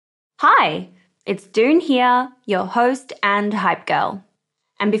Hi, it's Doone here, your host and hype girl.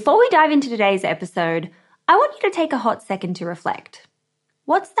 And before we dive into today's episode, I want you to take a hot second to reflect.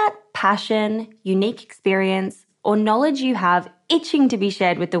 What's that passion, unique experience, or knowledge you have itching to be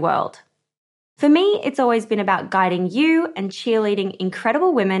shared with the world? For me, it's always been about guiding you and cheerleading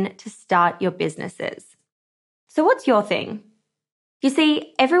incredible women to start your businesses. So what's your thing? You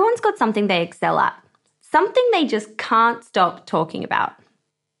see, everyone's got something they excel at, something they just can't stop talking about.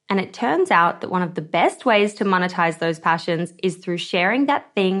 And it turns out that one of the best ways to monetize those passions is through sharing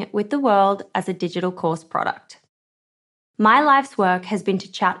that thing with the world as a digital course product. My life's work has been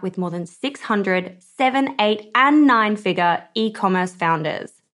to chat with more than 600 7, 8, and 9-figure e-commerce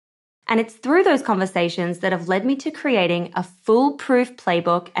founders. And it's through those conversations that have led me to creating a foolproof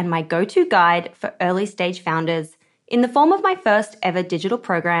playbook and my go-to guide for early-stage founders in the form of my first ever digital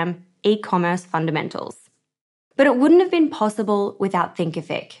program, E-commerce Fundamentals. But it wouldn't have been possible without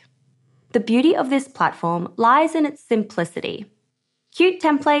Thinkific. The beauty of this platform lies in its simplicity. Cute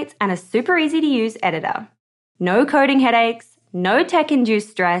templates and a super easy to use editor. No coding headaches, no tech-induced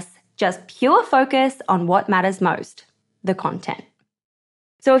stress, just pure focus on what matters most, the content.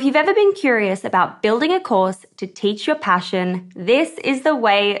 So if you've ever been curious about building a course to teach your passion, this is the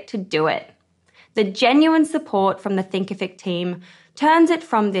way to do it. The genuine support from the Thinkific team turns it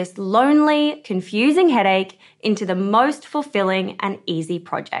from this lonely, confusing headache into the most fulfilling and easy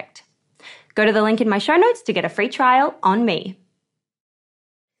project. Go to the link in my show notes to get a free trial on me.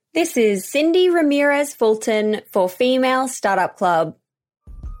 This is Cyndi Ramirez-Fulton for Female Startup Club.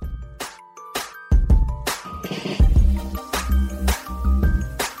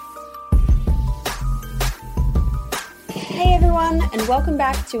 Hey everyone, and welcome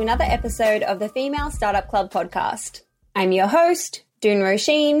back to another episode of the Female Startup Club podcast. I'm your host, Doone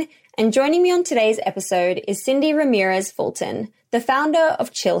Roisin, and joining me on today's episode is Cyndi Ramirez-Fulton, the founder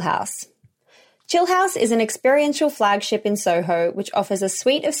of Chillhouse. Chillhouse is an experiential flagship in Soho which offers a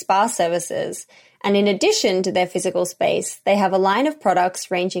suite of spa services, and in addition to their physical space, they have a line of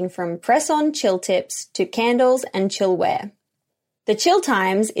products ranging from press-on chill tips to candles and chillware. The Chill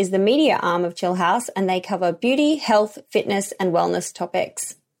Times is the media arm of Chillhouse, and they cover beauty, health, fitness, and wellness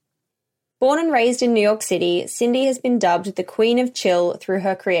topics. Born and raised in New York City, Cyndi has been dubbed the Queen of Chill through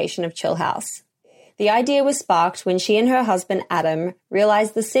her creation of Chillhouse. The idea was sparked when she and her husband Adam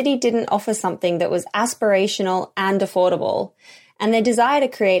realized the city didn't offer something that was aspirational and affordable, and their desire to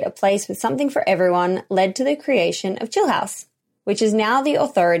create a place with something for everyone led to the creation of Chillhouse, which is now the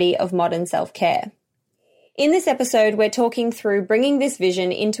authority of modern self-care. In this episode, we're talking through bringing this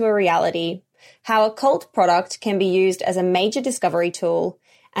vision into a reality, how a cult product can be used as a major discovery tool,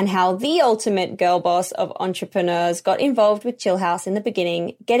 and how the ultimate girl boss of entrepreneurs got involved with Chillhouse in the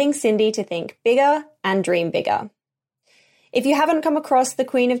beginning, getting Cyndi to think bigger and dream bigger. If you haven't come across the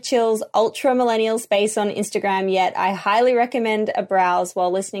Queen of Chill's ultra-millennial space on Instagram yet, I highly recommend a browse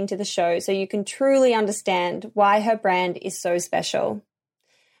while listening to the show so you can truly understand why her brand is so special.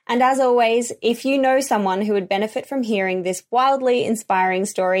 And as always, if you know someone who would benefit from hearing this wildly inspiring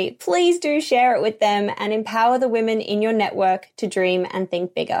story, please do share it with them and empower the women in your network to dream and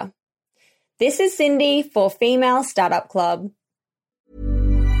think bigger. This is Cyndi for Female Startup Club.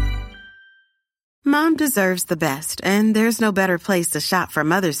 Mom deserves the best, and there's no better place to shop for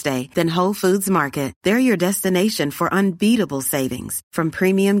Mother's Day than Whole Foods Market. They're your destination for unbeatable savings, from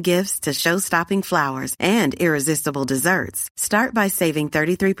premium gifts to show-stopping flowers and irresistible desserts. Start by saving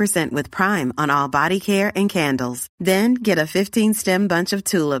 33% with Prime on all body care and candles. Then get a 15-stem bunch of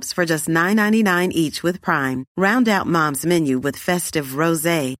tulips for just $9.99 each with Prime. Round out Mom's menu with festive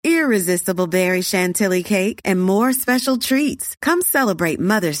rosé, irresistible berry chantilly cake, and more special treats. Come celebrate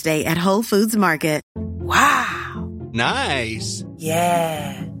Mother's Day at Whole Foods Market. Wow. Nice.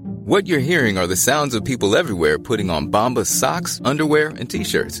 Yeah. What you're hearing are the sounds of people everywhere putting on Bombas socks, underwear, and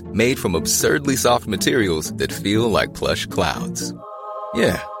T-shirts made from absurdly soft materials that feel like plush clouds.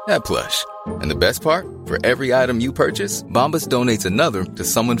 Yeah, that plush. And the best part? For every item you purchase, Bombas donates another to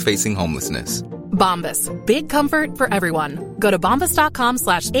someone facing homelessness. Bombas. Big comfort for everyone. Go to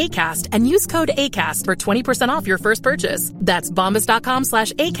bombas.com/ACAST and use code ACAST for 20% off your first purchase. That's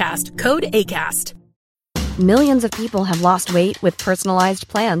bombas.com/ACAST, code ACAST. Millions of people have lost weight with personalized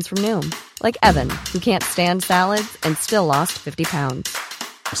plans from Noom. Like Evan, who can't stand salads and still lost 50 pounds.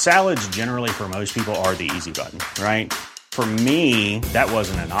 Salads generally for most people are the easy button, right? For me, that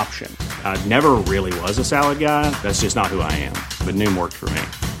wasn't an option. I never really was a salad guy. That's just not who I am. But Noom worked for me.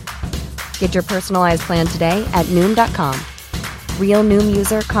 Get your personalized plan today at Noom.com. Real Noom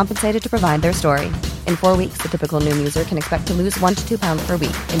user compensated to provide their story. In 4 weeks, the typical Noom user can expect to lose 1 to 2 pounds per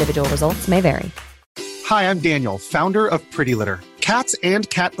week. Individual results may vary. Hi, I'm Daniel, founder of Pretty Litter. Cats and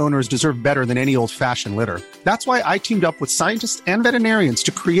cat owners deserve better than any old-fashioned litter. That's why I teamed up with scientists and veterinarians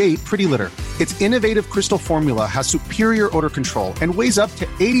to create Pretty Litter. Its innovative crystal formula has superior odor control and weighs up to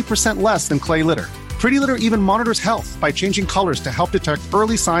 80% less than clay litter. Pretty Litter even monitors health by changing colors to help detect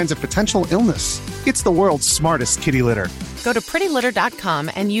early signs of potential illness. It's the world's smartest kitty litter. Go to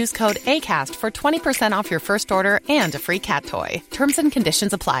prettylitter.com and use code ACAST for 20% off your first order and a free cat toy. Terms and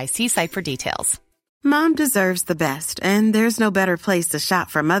conditions apply. See site for details. Mom deserves the best, and there's no better place to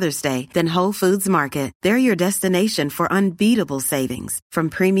shop for Mother's Day than Whole Foods Market. They're your destination for unbeatable savings, from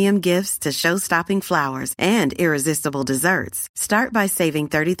premium gifts to show-stopping flowers and irresistible desserts. Start by saving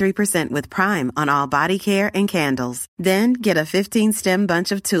 33% with Prime on all body care and candles. Then get a 15-stem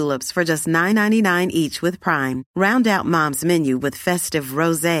bunch of tulips for just $9.99 each with Prime. Round out Mom's menu with festive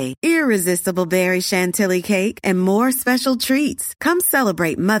rosé, irresistible berry chantilly cake, and more special treats. Come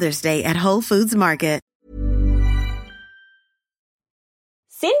celebrate Mother's Day at Whole Foods Market.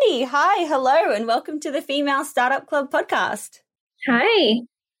 Cyndi, hi, hello, and welcome to the Female Startup Club podcast. Hi,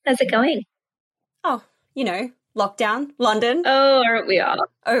 how's it going? Oh, lockdown, London. Oh, aren't we all?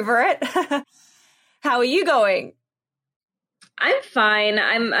 Over it. How are you going? I'm fine.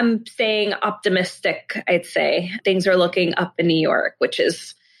 I'm staying optimistic, I'd say. Things are looking up in New York, which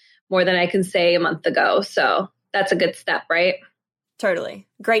is more than I can say a month ago. So that's a good step, right? Totally.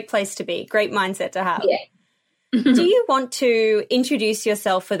 Great place to be. Great mindset to have. Yeah. Do you want to introduce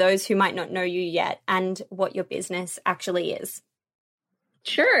yourself for those who might not know you yet and what your business actually is?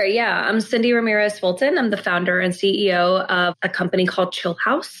 Sure. Yeah. I'm Cyndi Ramirez-Fulton. I'm the founder and CEO of a company called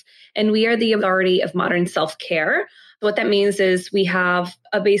Chillhouse, and we are the authority of modern self-care. What that means is we have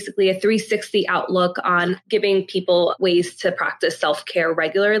basically a 360 outlook on giving people ways to practice self-care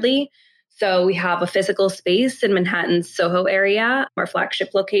regularly. So we have a physical space in Manhattan's Soho area, our flagship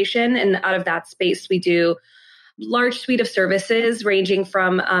location. And out of that space, we do large suite of services ranging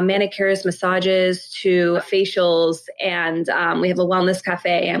from manicures, massages to facials. And we have a wellness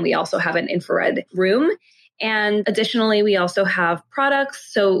cafe, and we also have an infrared room. And additionally, we also have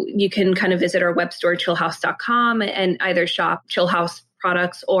products. So you can kind of visit our web store, chillhouse.com, and either shop Chillhouse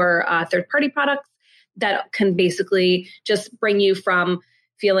products or third-party products that can basically just bring you from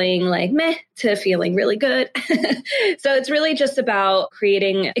feeling like meh to feeling really good. So it's really just about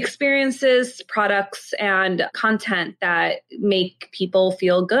creating experiences, products, and content that make people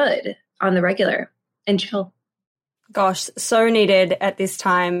feel good on the regular and chill. Gosh, so needed at this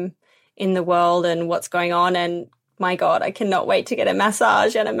time in the world and what's going on. And my God, I cannot wait to get a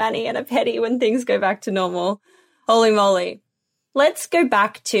massage and a mani and a pedi when things go back to normal. Holy moly. Let's go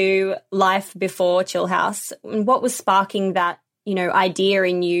back to life before Chillhouse. What was sparking that idea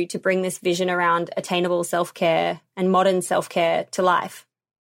in you to bring this vision around attainable self-care and modern self-care to life?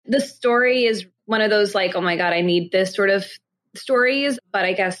 The story is one of those like, oh my God, I need this sort of stories, but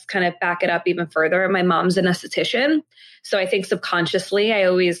I guess kind of back it up even further. My mom's an esthetician. So I think subconsciously, I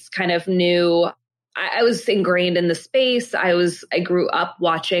always kind of knew I was ingrained in the space. I grew up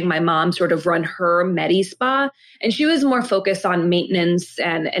watching my mom sort of run her Medi Spa, and she was more focused on maintenance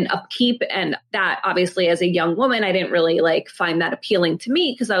and upkeep. And that obviously as a young woman, I didn't really find that appealing to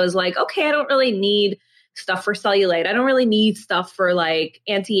me because I was like, okay, I don't really need stuff for cellulite. I don't really need stuff for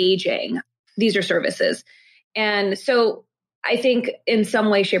anti-aging. These are services. And so I think in some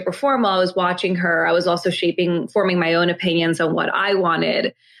way, shape, or form, while I was watching her, I was also forming my own opinions on what I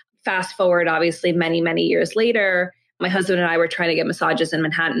wanted. Fast forward, obviously, many, many years later, my husband and I were trying to get massages in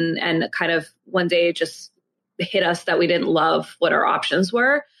Manhattan, and kind of one day it just hit us that we didn't love what our options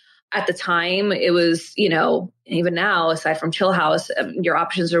were. At the time, it was, even now, aside from Chillhouse, your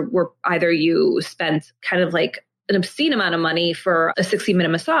options were either you spent kind of an obscene amount of money for a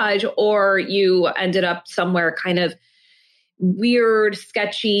 60-minute massage, or you ended up somewhere kind of weird,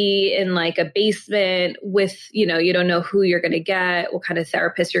 sketchy in a basement with, you don't know who you're going to get, what kind of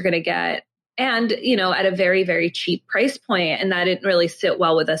therapist you're going to get. And, at a very, very cheap price point. And that didn't really sit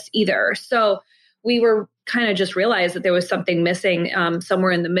well with us either. So we were kind of just realized that there was something missing somewhere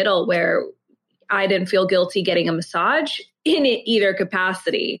in the middle where I didn't feel guilty getting a massage in either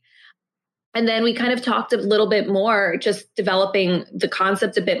capacity. And then we kind of talked a little bit more, just developing the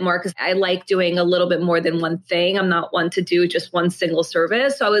concept a bit more, because I like doing a little bit more than one thing. I'm not one to do just one single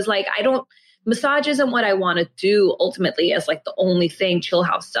service. So I was like, massage isn't what I want to do ultimately as the only thing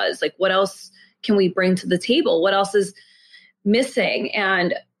Chillhouse does. What else can we bring to the table? What else is missing?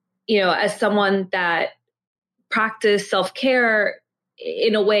 And, as someone that practiced self-care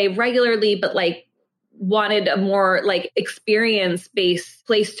in a way regularly, but wanted a more experience-based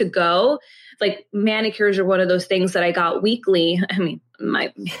place to go. Manicures are one of those things that I got weekly. I mean,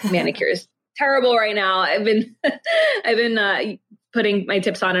 my manicure is terrible right now. I've been putting my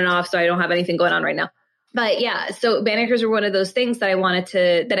tips on and off, so I don't have anything going on right now. But yeah, so manicures were one of those things that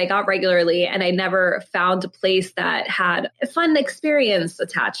I got regularly, and I never found a place that had a fun experience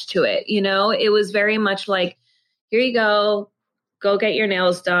attached to it. It was very much like, here you go get your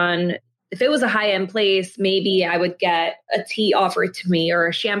nails done. If it was a high-end place, maybe I would get a tea offered to me or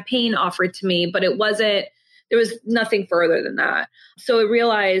a champagne offered to me, but there was nothing further than that. So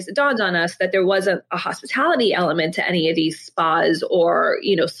it dawned on us that there wasn't a hospitality element to any of these spas or,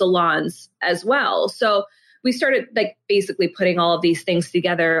 salons as well. So we started like basically putting all of these things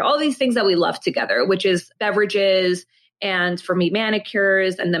together, all these things that we love together, which is beverages and for me,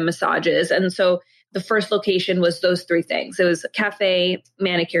 manicures and then massages. And so the first location was those three things. It was a cafe,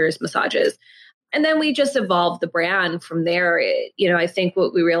 manicures, massages. And then we just evolved the brand from there. I think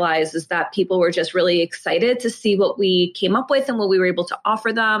what we realized is that people were just really excited to see what we came up with and what we were able to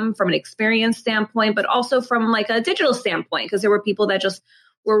offer them from an experience standpoint, but also from like a digital standpoint, because there were people that just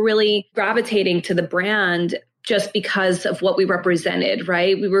were really gravitating to the brand just because of what we represented,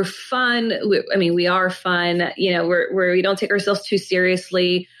 right? We were fun. We are fun. We don't take ourselves too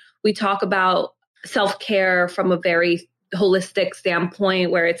seriously. We talk about self-care from a very holistic standpoint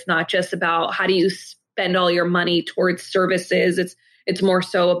where it's not just about how do you spend all your money towards services. It's more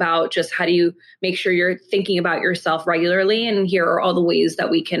so about just how do you make sure you're thinking about yourself regularly. And here are all the ways that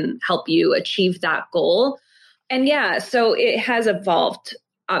we can help you achieve that goal. And yeah, so it has evolved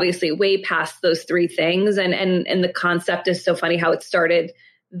obviously way past those three things. And the concept is so funny how it started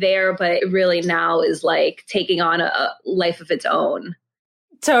there, but it really now is like taking on a life of its own.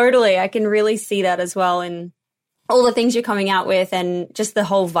 Totally. I can really see that as well. And all the things you're coming out with and just the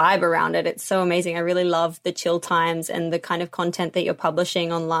whole vibe around it. It's so amazing. I really love the chill times and the kind of content that you're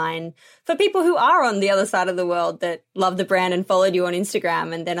publishing online for people who are on the other side of the world that love the brand and followed you on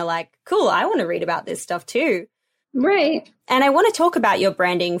Instagram and then are like, cool, I want to read about this stuff too. Right. And I want to talk about your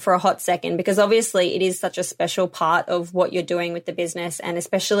branding for a hot second, because obviously it is such a special part of what you're doing with the business. And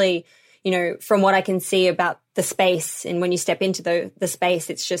especially, from what I can see about the space and when you step into the space,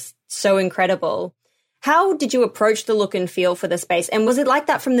 it's just so incredible. How did you approach the look and feel for the space? And was it like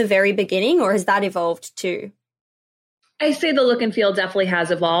that from the very beginning, or has that evolved too? I say the look and feel definitely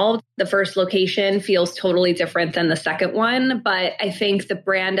has evolved. The first location feels totally different than the second one, but I think the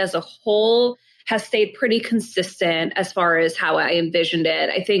brand as a whole has stayed pretty consistent as far as how I envisioned it.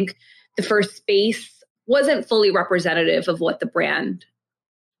 I think the first space wasn't fully representative of what the brand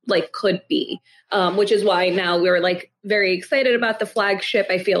could be, which is why now we're very excited about the flagship.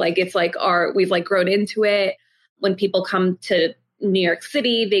 I feel like it's we've grown into it. When people come to New York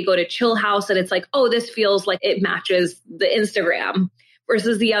City, they go to Chillhouse and it's like, oh, this feels like it matches the Instagram,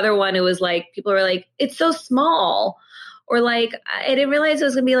 versus the other one. It was like, people were like, it's so small, or like, I didn't realize it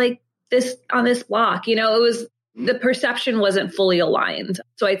was gonna be like this on this block. The perception wasn't fully aligned.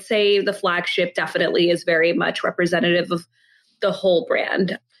 So I'd say the flagship definitely is very much representative of the whole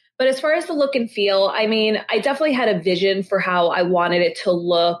brand. But as far as the look and feel, I definitely had a vision for how I wanted it to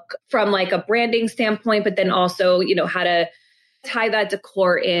look from a branding standpoint, but then also, how to tie that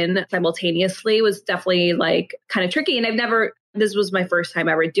decor in simultaneously was definitely kind of tricky. And this was my first time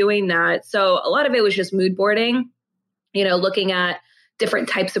ever doing that. So a lot of it was just mood boarding, looking at different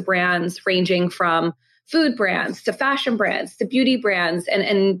types of brands ranging from food brands to fashion brands to beauty brands,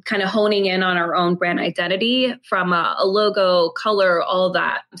 and kind of honing in on our own brand identity from a logo, color, all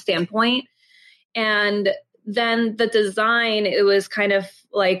that standpoint. And then the design, it was kind of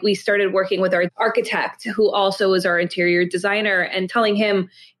like we started working with our architect, who also was our interior designer, and telling him,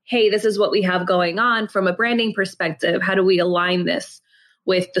 hey, this is what we have going on from a branding perspective. How do we align this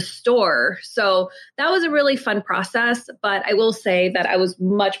with the store? So that was a really fun process, but I will say that I was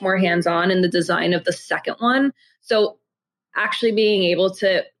much more hands-on in the design of the second one. So actually being able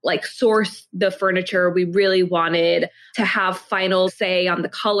to source the furniture, we really wanted to have final say on the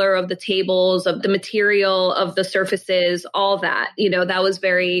color of the tables, of the material, of the surfaces, all that, that was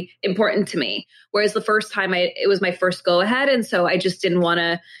very important to me. Whereas the first time it was my first go ahead. And so I just didn't want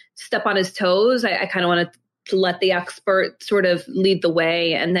to step on his toes. I kind of wanted to let the expert sort of lead the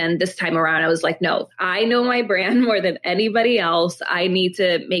way. And then this time around, I was like, no, I know my brand more than anybody else. I need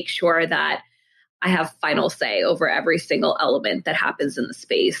to make sure that I have final say over every single element that happens in the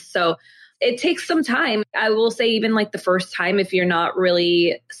space. So it takes some time. I will say even the first time, if you're not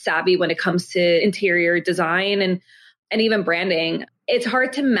really savvy when it comes to interior design and even branding, it's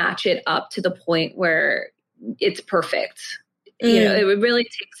hard to match it up to the point where it's perfect. It really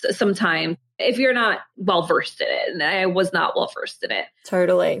takes some time if you're not well-versed in it. And I was not well-versed in it.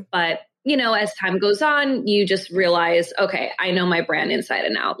 Totally. But, as time goes on, you just realize, okay, I know my brand inside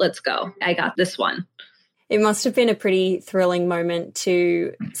and out. Let's go. I got this one. It must have been a pretty thrilling moment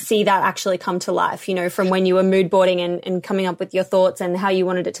to see that actually come to life, you know, from when you were mood boarding and coming up with your thoughts and how you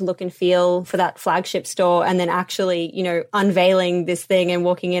wanted it to look and feel for that flagship store, and then actually, you know, unveiling this thing and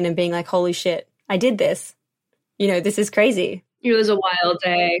walking in and being like, holy shit, I did this. You know, this is crazy. It was a wild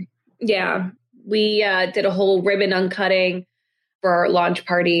day. Yeah. We did a whole ribbon uncutting for our launch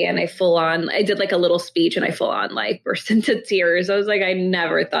party, and I did like a little speech, and I full on like burst into tears. I was like, I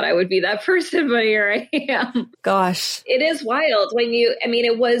never thought I would be that person, but here I am. Gosh. It is wild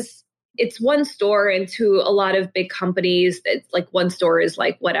it's one store, and to a lot of big companies, it's like one store is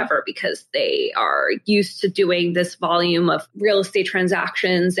like whatever, because they are used to doing this volume of real estate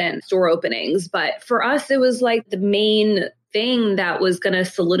transactions and store openings. But for us, it was like the main thing that was going to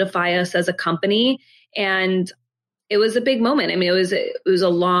solidify us as a company. And it was a big moment. I mean, it was it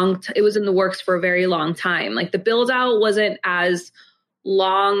was in the works for a very long time. Like the build out wasn't as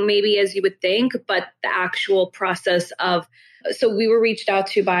long maybe as you would think, but the actual process so we were reached out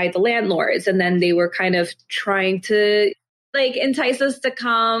to by the landlords, and then they were kind of trying to like entice us to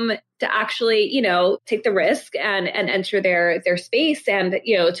come to actually, you know, take the risk and enter their space. And,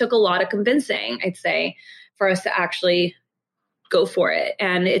 you know, it took a lot of convincing, I'd say, for us to actually go for it.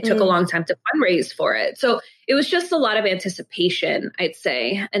 And it took a long time to fundraise for it. So it was just a lot of anticipation, I'd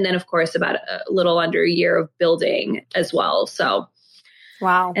say. And then, of course, about a little under a year of building as well. So,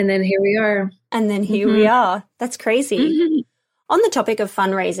 wow. And then here we are. We are. That's crazy. On the topic of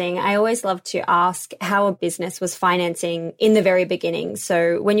fundraising, I always love to ask how a business was financing in the very beginning.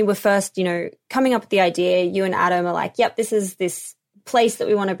 So when you were first, you know, coming up with the idea, you and Adam are like, yep, this is this place that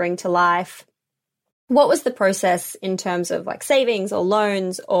we want to bring to life. What was the process in terms of like savings or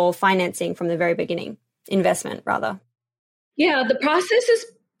loans or financing from the very beginning? Investment, rather. Yeah, the process is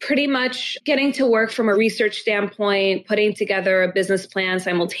pretty much getting to work from a research standpoint, putting together a business plan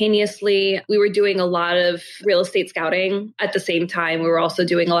simultaneously. We were doing a lot of real estate scouting at the same time. We were also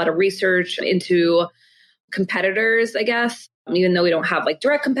doing a lot of research into competitors, I guess, even though we don't have like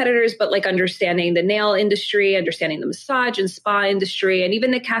direct competitors, but like understanding the nail industry, understanding the massage and spa industry, and even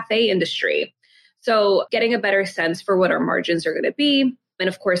the cafe industry. So getting a better sense for what our margins are going to be. And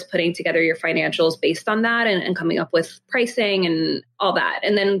of course, putting together your financials based on that and coming up with pricing and all that.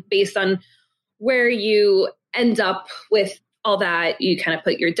 And then based on where you end up with all that, you kind of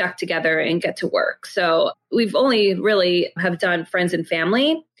put your deck together and get to work. So we've only really have done friends and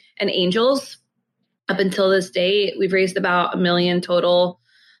family and angels. Up until this date, we've raised about $1 million total,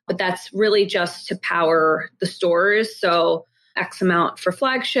 but that's really just to power the stores. So X amount for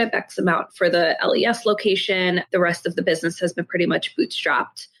flagship, X amount for the LES location. The rest of the business has been pretty much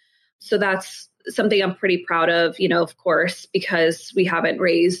bootstrapped. So that's something I'm pretty proud of, you know, of course, because we haven't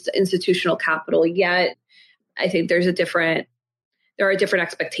raised institutional capital yet. I think there are different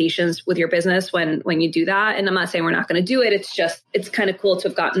expectations with your business when you do that. And I'm not saying we're not going to do it. It's kind of cool to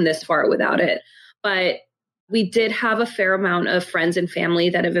have gotten this far without it. But we did have a fair amount of friends and family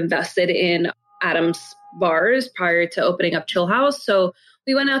that have invested in Adam's bars prior to opening up Chillhouse. So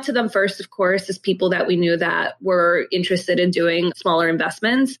we went out to them first, of course, as people that we knew that were interested in doing smaller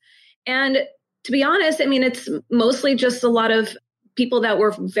investments. And to be honest, I mean, it's mostly just a lot of people that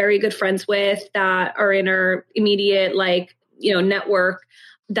we're very good friends with that are in our immediate, like, you know, network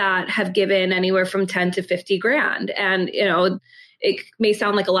that have given anywhere from 10 to 50 grand. And, you know, it may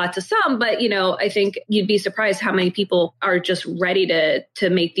sound like a lot to some, but, you know, I think you'd be surprised how many people are just ready to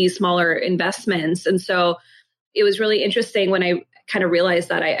make these smaller investments. And so it was really interesting when I kind of realized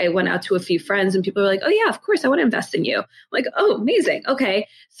that. I went out to a few friends and people were like, oh yeah, of course I want to invest in you. I'm like, oh, amazing. Okay.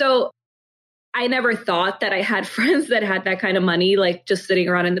 So I never thought that I had friends that had that kind of money, like just sitting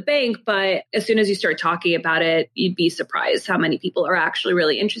around in the bank. But as soon as you start talking about it, you'd be surprised how many people are actually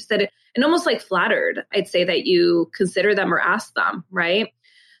really interested and almost like flattered, I'd say, that you consider them or ask them, right?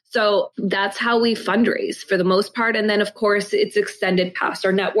 So that's how we fundraise for the most part. And then, of course, it's extended past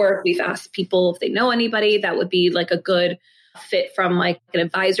our network. We've asked people if they know anybody that would be like a good fit from like an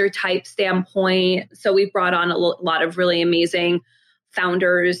advisor type standpoint. So we've brought on a lot of really amazing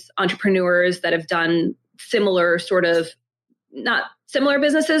founders, entrepreneurs that have done similar sort of, not similar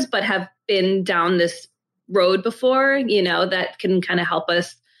businesses, but have been down this road before, you know, that can kind of help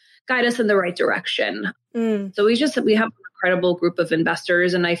us, guide us in the right direction. So we have an incredible group of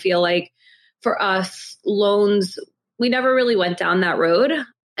investors. And I feel like for us, loans, we never really went down that road.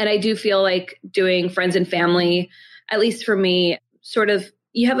 And I do feel like doing friends and family, at least for me, sort of,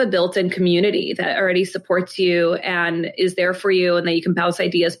 you have a built-in community that already supports you and is there for you and that you can bounce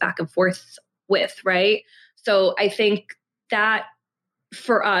ideas back and forth with, right? So I think that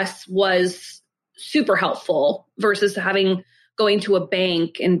for us was super helpful versus going to a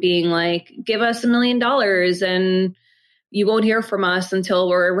bank and being like, give us $1 million and you won't hear from us until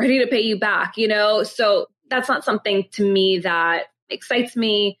we're ready to pay you back, you know? So that's not something to me that excites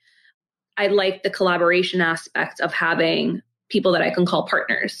me. I like the collaboration aspect of having people that I can call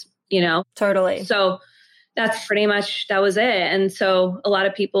partners, you know? Totally. So that's pretty much, that was it. And so a lot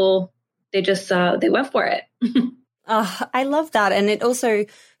of people, they just, they went for it. I love that. And it also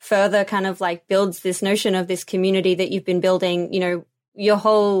further kind of like builds this notion of this community that you've been building. You know, your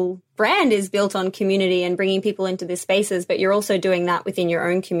whole brand is built on community and bringing people into these spaces, but you're also doing that within your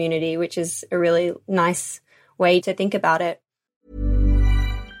own community, which is a really nice way to think about it.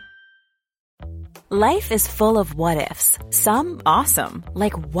 Life is full of what-ifs. Some awesome,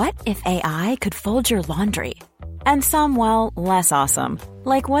 like what if AI could fold your laundry? And some, well, less awesome,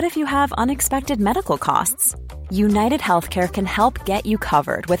 like what if you have unexpected medical costs? United Healthcare can help get you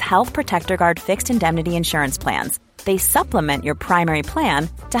covered with Health Protector Guard fixed indemnity insurance plans. They supplement your primary plan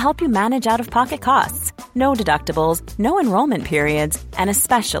to help you manage out-of-pocket costs. No deductibles, no enrollment periods, and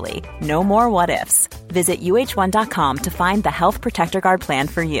especially no more what-ifs. Visit uh1.com to find the Health Protector Guard plan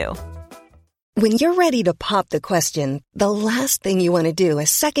for you. When you're ready to pop the question, the last thing you want to do is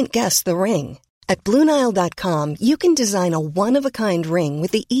second-guess the ring. At BlueNile.com, you can design a one-of-a-kind ring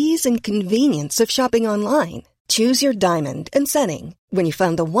with the ease and convenience of shopping online. Choose your diamond and setting. When you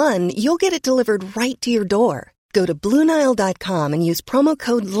find the one, you'll get it delivered right to your door. Go to BlueNile.com and use promo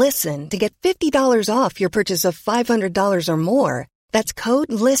code LISTEN to get $50 off your purchase of $500 or more. That's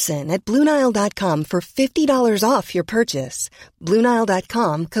code LISTEN at BlueNile.com for $50 off your purchase.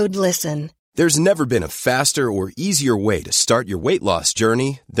 BlueNile.com, code LISTEN. There's never been a faster or easier way to start your weight loss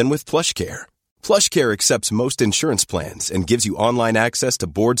journey than with PlushCare. PlushCare accepts most insurance plans and gives you online access to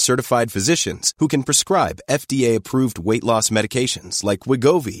board-certified physicians who can prescribe FDA-approved weight loss medications like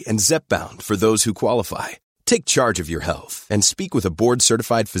Wegovy and Zepbound for those who qualify. Take charge of your health and speak with a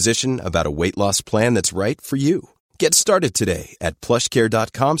board-certified physician about a weight loss plan that's right for you. Get started today at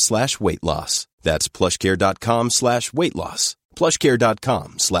plushcare.com/weight loss. That's plushcare.com/weight loss.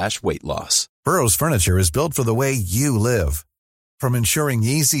 plushcare.com/weight loss. Burrow's furniture is built for the way you live. From ensuring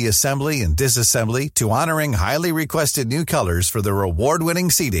easy assembly and disassembly to honoring highly requested new colors for their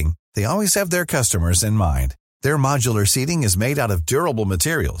award-winning seating, they always have their customers in mind. Their modular seating is made out of durable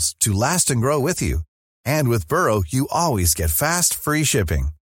materials to last and grow with you. And with Burrow, you always get fast, free shipping.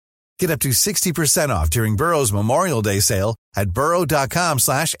 Get up to 60% off during Burrow's Memorial Day sale at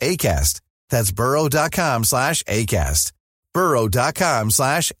burrow.com/ACAST. That's burrow.com/ACAST.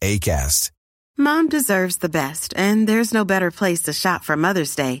 burrow.com/ACAST. Mom deserves the best, and there's no better place to shop for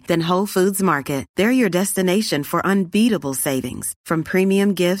Mother's Day than Whole Foods Market. They're your destination for unbeatable savings, from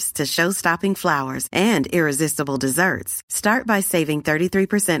premium gifts to show-stopping flowers and irresistible desserts. Start by saving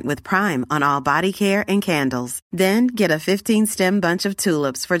 33% with Prime on all body care and candles. Then get a 15-stem bunch of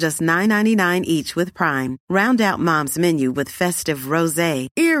tulips for just $9.99 each with Prime. Round out Mom's menu with festive rosé,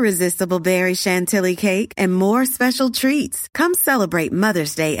 irresistible berry chantilly cake, and more special treats. Come celebrate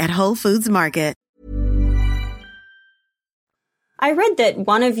Mother's Day at Whole Foods Market. I read that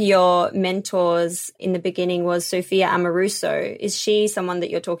one of your mentors in the beginning was Sophia Amoruso. Is she someone that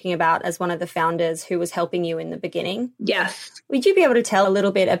you're talking about as one of the founders who was helping you in the beginning? Yes. Would you be able to tell a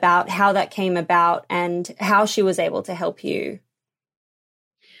little bit about how that came about and how she was able to help you?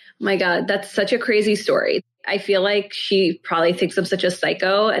 My God, that's such a crazy story. I feel like she probably thinks I'm such a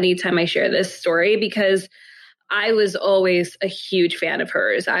psycho anytime I share this story, because I was always a huge fan of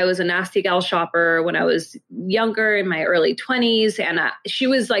hers. I was a nasty gal shopper when I was younger, in my early 20s. And she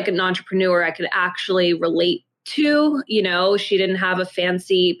was like an entrepreneur I could actually relate to. You know, she didn't have a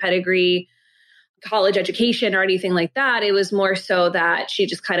fancy pedigree, college education or anything like that. It was more so that she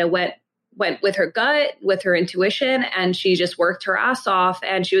just kind of went with her gut, with her intuition, and she just worked her ass off.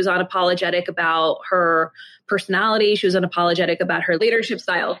 And she was unapologetic about her personality. She was unapologetic about her leadership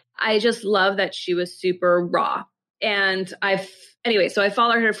style. I just love that she was super raw. And so I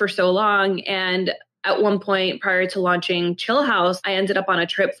followed her for so long. And at one point prior to launching Chillhouse, I ended up on a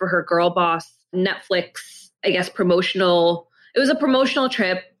trip for her Girl Boss Netflix, I guess, it was a promotional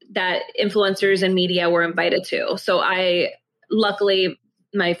trip that influencers and media were invited to. So luckily,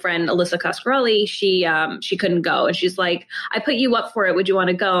 my friend Alyssa Coscarelli, she couldn't go. And she's like, I put you up for it. Would you want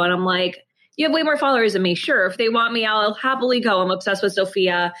to go? And I'm like, you have way more followers than me. Sure. If they want me, I'll happily go. I'm obsessed with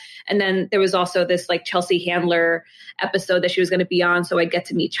Sophia. And then there was also this like Chelsea Handler episode that she was going to be on. So I'd get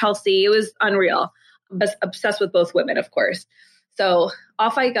to meet Chelsea. It was unreal. I was obsessed with both women, of course. So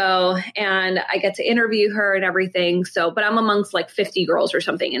off I go and I get to interview her and everything. But I'm amongst like 50 girls or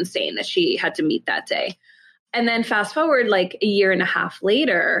something insane that she had to meet that day. And then fast forward like a year and a half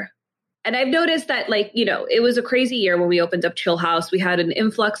later, And I've noticed that, like, you know, it was a crazy year when we opened up Chillhouse. We had an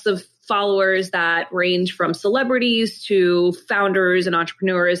influx of followers that range from celebrities to founders and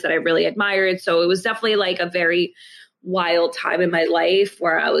entrepreneurs that I really admired. So it was definitely like a very wild time in my life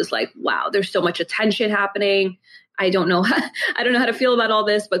where I was like, wow, there's so much attention happening. I don't know how to feel about all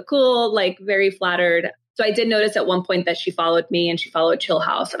this, but cool, like very flattered. So I did notice at one point that she followed me and she followed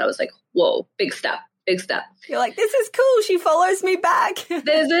Chillhouse. And I was like, whoa, big step. You're like, this is cool. She follows me back.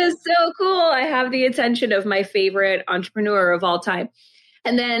 This is so cool. I have the attention of my favorite entrepreneur of all time.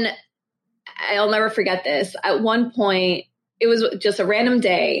 And then I'll never forget this. At one point, it was just a random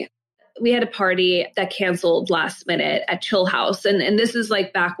day. We had a party that canceled last minute at Chillhouse. And this is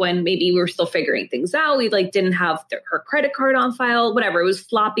like back when maybe we were still figuring things out. We like didn't have her credit card on file, whatever. It was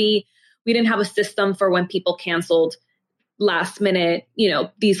sloppy. We didn't have a system for when people canceled last minute, you know,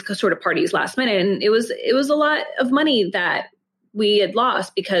 these sort of parties last minute. And it was a lot of money that we had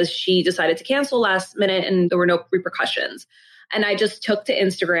lost because she decided to cancel last minute and there were no repercussions. And I just took to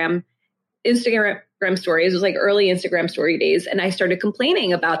Instagram stories. It was like early Instagram story days. And I started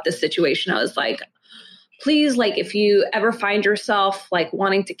complaining about this situation. I was like, please, like, if you ever find yourself like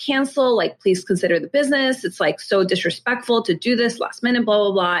wanting to cancel, like, please consider the business. It's like so disrespectful to do this last minute, blah,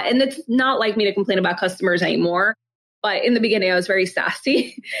 blah, blah. And it's not like me to complain about customers anymore. But in the beginning, I was very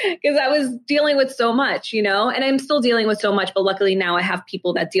sassy because I was dealing with so much, you know, and I'm still dealing with so much. But luckily now I have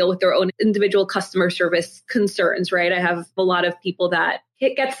people that deal with their own individual customer service concerns, right? I have a lot of people that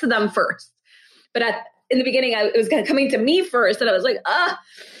it gets to them first. But in the beginning, it was coming to me first. And I was like,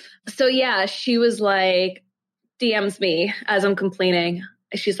 So yeah, she was like, DMs me as I'm complaining.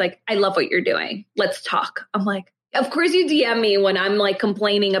 She's like, I love what you're doing. Let's talk. I'm like, of course you DM me when I'm like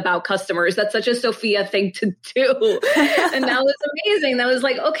complaining about customers. That's such a Sophia thing to do. And that was amazing. That was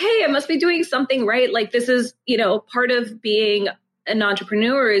like, okay, I must be doing something right. Like this is, you know, part of being an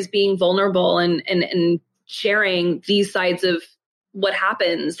entrepreneur is being vulnerable and sharing these sides of what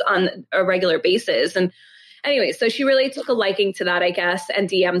happens on a regular basis. And anyway, so she really took a liking to that, I guess, and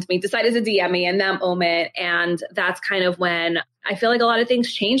decided to DM me in that moment. And that's kind of when I feel like a lot of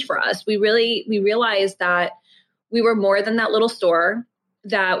things changed for us. We realized that we were more than that little store,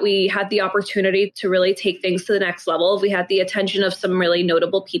 that we had the opportunity to really take things to the next level. We had the attention of some really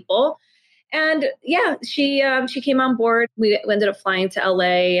notable people. And yeah, she came on board. We ended up flying to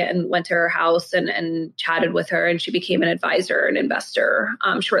LA and went to her house and chatted with her. And she became an advisor and investor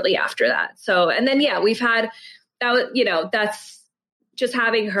shortly after that. So, and then, yeah, we've had that, you know, that's just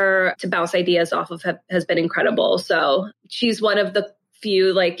having her to bounce ideas off of has been incredible. So she's one of the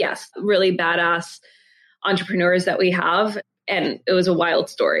few, like, yes, really badass entrepreneurs that we have. And it was a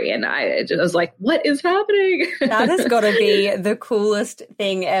wild story. And I was like, what is happening? That has got to be the coolest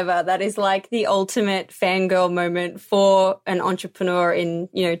thing ever. That is like the ultimate fangirl moment for an entrepreneur in,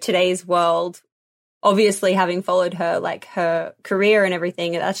 you know, today's world. Obviously, having followed her, like her career and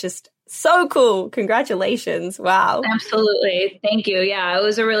everything, that's just so cool. Congratulations. Wow. Absolutely. Thank you. Yeah, it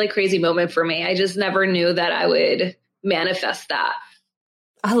was a really crazy moment for me. I just never knew that I would manifest that.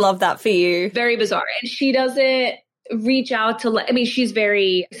 I love that for you. Very bizarre. And she doesn't reach out to, I mean, she's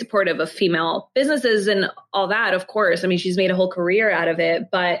very supportive of female businesses and all that, of course. I mean, she's made a whole career out of it,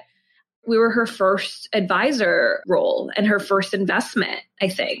 but we were her first advisor role and her first investment, I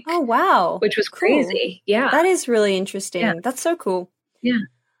think. Oh, wow. Which was crazy. Cool. Yeah. That is really interesting. Yeah. That's so cool. Yeah.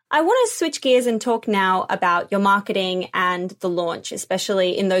 I want to switch gears and talk now about your marketing and the launch,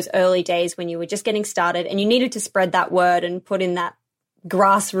 especially in those early days when you were just getting started and you needed to spread that word and put in that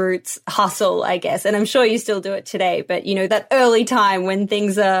grassroots hustle, I guess. And I'm sure you still do it today, but you know, that early time when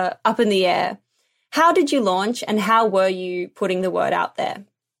things are up in the air. How did you launch and how were you putting the word out there?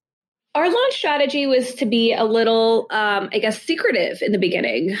 Our launch strategy was to be a little, I guess, secretive in the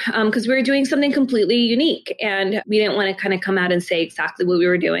beginning because we were doing something completely unique and we didn't want to kind of come out and say exactly what we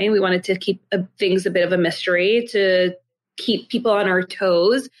were doing. We wanted to keep things a bit of a mystery to keep people on our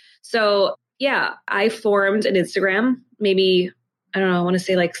toes. So yeah, I formed an Instagram, maybe I don't know, I want to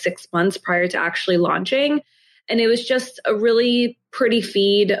say like 6 months prior to actually launching. And it was just a really pretty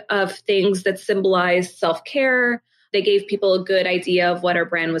feed of things that symbolized self-care. They gave people a good idea of what our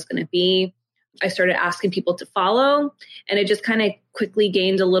brand was going to be. I started asking people to follow and it just kind of quickly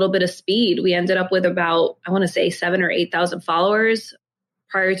gained a little bit of speed. We ended up with about, I want to say 7,000 or 8,000 followers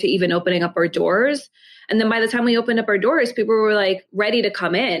prior to even opening up our doors. And then by the time we opened up our doors, people were like ready to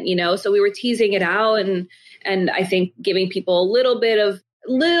come in, you know, so we were teasing it out and I think giving people a little bit of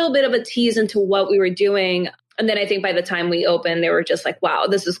a tease into what we were doing. And then I think by the time we opened, they were just like, wow,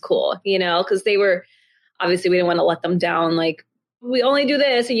 this is cool, you know, because they were, obviously we didn't want to let them down. Like, we only do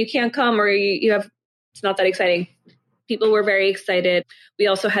this and you can't come or you have, it's not that exciting. People were very excited. We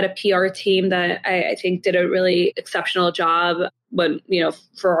also had a PR team that I think did a really exceptional job when,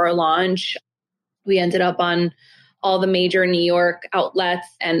 for our launch. We ended up on all the major New York outlets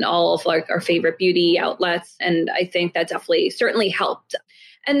and all of our favorite beauty outlets. And I think that certainly helped.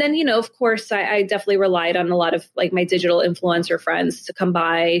 And then, of course, I definitely relied on a lot of my digital influencer friends to come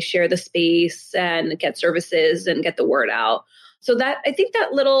by, share the space and get services and get the word out. So I think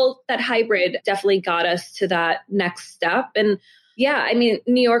that hybrid definitely got us to that next step. And yeah, New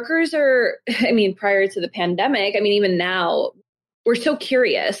Yorkers prior to the pandemic, even now, we're so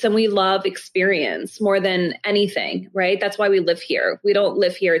curious and we love experience more than anything, right? That's why we live here. We don't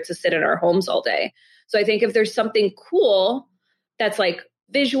live here to sit in our homes all day. So I think if there's something cool that's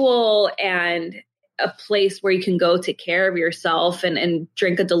visual and a place where you can go take care of yourself and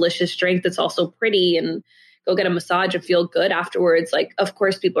drink a delicious drink that's also pretty and go get a massage and feel good afterwards, of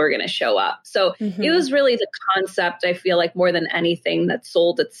course people are going to show up. So it was really the concept, I feel more than anything, that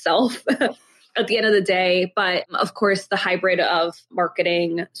sold itself at the end of the day. But of course, the hybrid of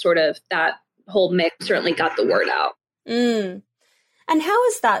marketing, sort of that whole mix, certainly got the word out. And how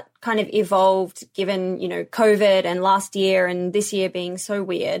has that kind of evolved given, COVID and last year and this year being so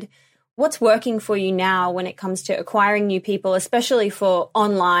weird? What's working for you now when it comes to acquiring new people, especially for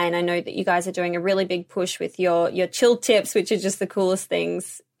online? I know that you guys are doing a really big push with your chill tips, which are just the coolest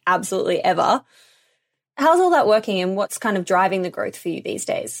things absolutely ever. How's all that working and what's kind of driving the growth for you these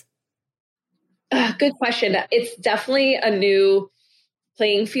days? Good question. It's definitely a new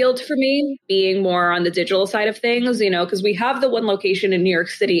playing field for me, being more on the digital side of things, because we have the one location in New York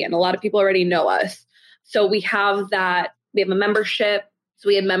City and a lot of people already know us. So we have a membership. So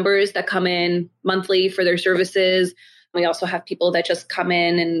we have members that come in monthly for their services. We also have people that just come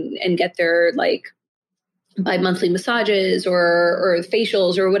in and get their bi-monthly massages or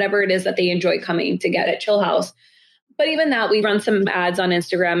facials or whatever it is that they enjoy coming to get at Chillhouse. But even that, we run some ads on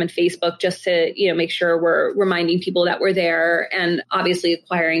Instagram and Facebook just to, make sure we're reminding people that we're there, and obviously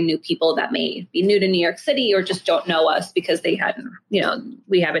acquiring new people that may be new to New York City or just don't know us because they hadn't,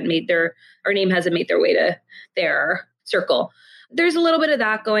 our name hasn't made their way to their circle. There's a little bit of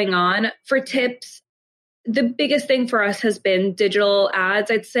that going on. For tips, the biggest thing for us has been digital ads,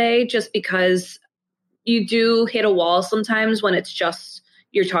 I'd say, just because you do hit a wall sometimes when it's just,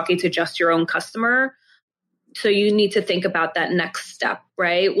 you're talking to just your own customer. So you need to think about that next step,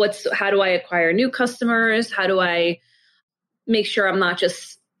 right? How do I acquire new customers? How do I make sure I'm not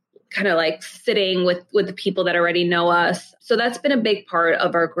just kind of sitting with the people that already know us? So that's been a big part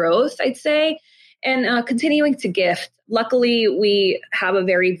of our growth, I'd say. And continuing to gift. Luckily, we have a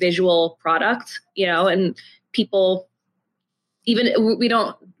very visual product, and people,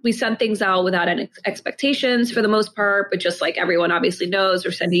 we send things out without any expectations for the most part, but just everyone obviously knows,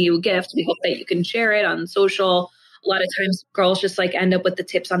 we're sending you a gift. We hope that you can share it on social. A lot of times girls just end up with the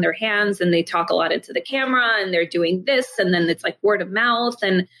tips on their hands and they talk a lot into the camera and they're doing this. And then it's word of mouth.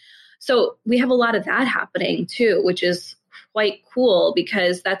 And so we have a lot of that happening too, which is quite cool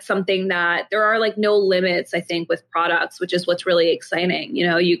because that's something that there are no limits, I think, with products, which is what's really exciting.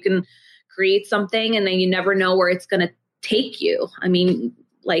 You can create something and then you never know where it's going to take you.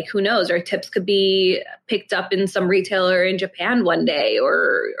 Who knows? Our tips could be picked up in some retailer in Japan one day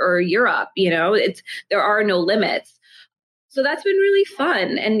or Europe, there are no limits. So that's been really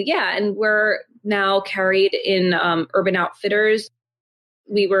fun. And we're now carried in Urban Outfitters.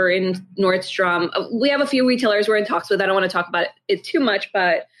 We were in Nordstrom. We have a few retailers we're in talks with. I don't want to talk about it too much,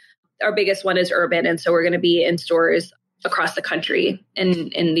 but our biggest one is Urban. And so we're going to be in stores across the country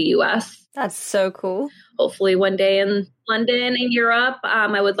in the US. That's so cool. Hopefully one day in London and Europe.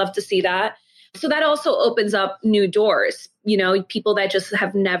 I would love to see that. So that also opens up new doors, people that just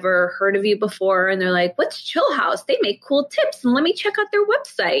have never heard of you before. And they're like, what's Chillhouse? They make cool tips and let me check out their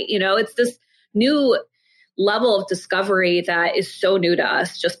website. It's this new level of discovery that is so new to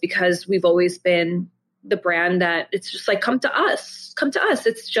us just because we've always been the brand that it's just come to us.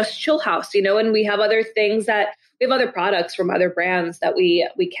 It's just Chillhouse, and we have other things we have other products from other brands that we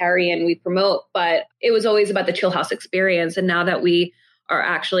carry and we promote, but it was always about the Chillhouse experience. And now that we are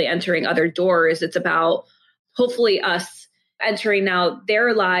actually entering other doors, it's about hopefully us entering now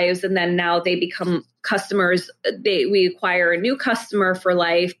their lives. And then now they become customers. We acquire a new customer for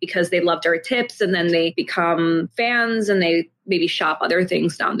life because they loved our tips, and then they become fans and they maybe shop other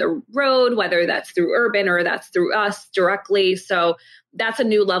things down the road, whether that's through Urban or that's through us directly. So that's a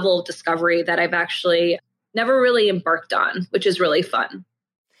new level of discovery that I've actually never really embarked on, which is really fun.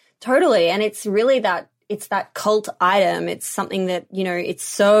 Totally. And it's really that it's that cult item. It's something that, you know, it's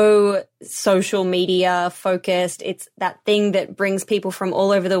so social media focused. It's that thing that brings people from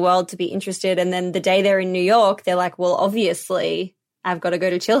all over the world to be interested. And then the day they're in New York, they're like, well, obviously I've got to go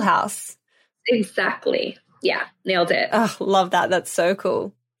to Chillhouse. Exactly. Yeah, nailed it. Oh, love that. That's so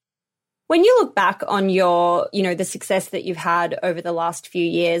cool. When you look back on your, you know, the success that you've had over the last few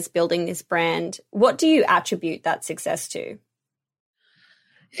years building this brand, what do you attribute that success to?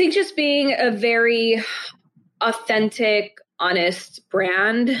 I think just being a very authentic, honest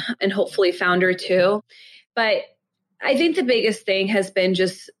brand, and hopefully founder too. But I think the biggest thing has been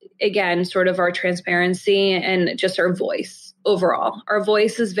just, again, sort of our transparency and just our voice overall. Our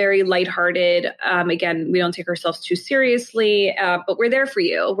voice is very lighthearted. Again, we don't take ourselves too seriously, but we're there for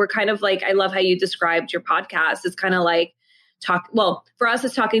you. We're kind of like, I love how you described your podcast. It's kind of like for us,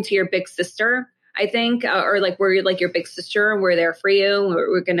 it's talking to your big sister, I think, or like we're like your big sister and we're there for you.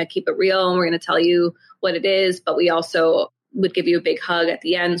 We're going to keep it real and we're going to tell you what it is, but we also would give you a big hug at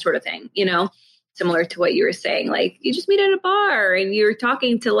the end sort of thing, you know, similar to what you were saying. Like you just meet at a bar and you're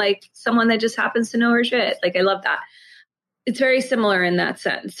talking to like someone that just happens to know her shit. Like I love that. It's very similar in that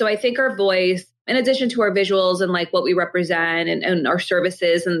sense. So I think our voice, in addition to our visuals and like what we represent and our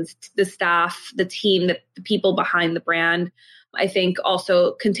services and the staff, the team, the people behind the brand, I think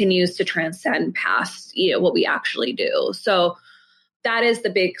also continues to transcend past, you know, what we actually do. So that is the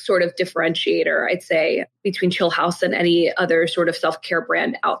big sort of differentiator, I'd say, between Chillhouse and any other sort of self-care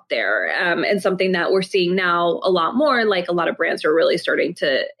brand out there. And something that we're seeing now a lot more, like a lot of brands are really starting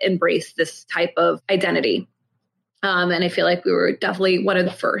to embrace this type of identity. And I feel like we were definitely one of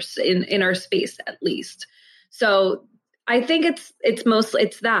the first in our space, at least. So I think it's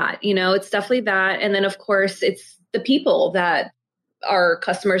that, you know, it's definitely that. And then of course it's the people that our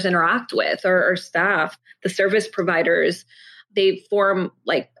customers interact with, our staff, the service providers. They form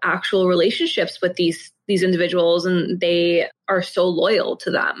like actual relationships with these individuals, and they are so loyal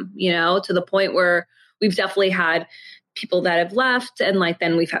to them, you know, to the point where we've definitely had people that have left, and like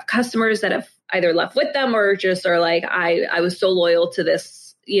then we've had customers that have either left with them or just are like, I was so loyal to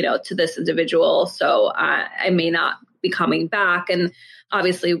this, you know, to this individual, so I may not be coming back. And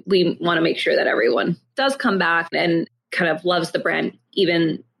obviously we want to make sure that everyone does come back and kind of loves the brand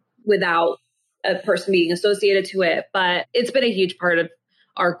even without a person being associated to it. But it's been a huge part of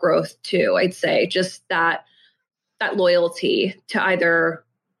our growth too, I'd say, just that loyalty to either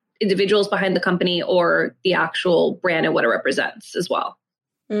individuals behind the company or the actual brand and what it represents as well.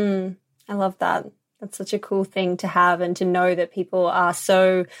 I love that. That's such a cool thing to have, and to know that people are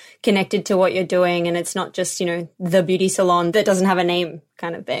so connected to what you're doing, and it's not just, you know, the beauty salon that doesn't have a name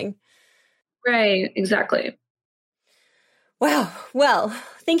kind of thing. Right, exactly. Wow. Well,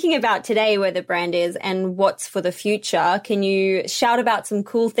 thinking about today, where the brand is and what's for the future, can you shout about some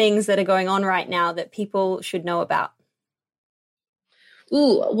cool things that are going on right now that people should know about?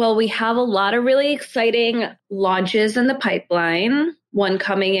 Ooh, well, we have a lot of really exciting launches in the pipeline. One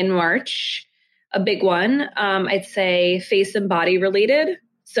coming in March, a big one. I'd say face and body related.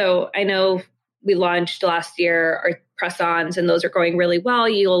 So I know we launched last year our press-ons, and those are going really well.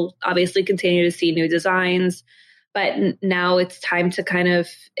 You'll obviously continue to see new designs, but now it's time to kind of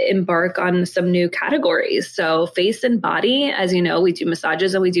embark on some new categories. So face and body, as you know, we do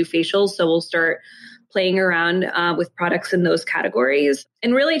massages and we do facials. So we'll start playing around with products in those categories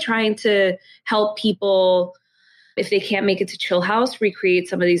and really trying to help people, if they can't make it to Chillhouse, recreate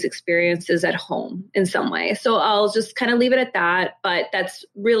some of these experiences at home in some way. So I'll just kind of leave it at that. But that's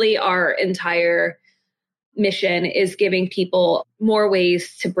really our entire mission, is giving people more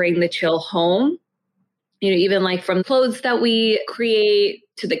ways to bring the chill home. You know, even like from clothes that we create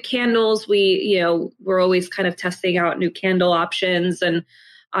to the candles, we're always kind of testing out new candle options, and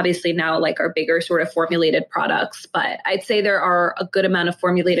obviously now like our bigger sort of formulated products. But I'd say there are a good amount of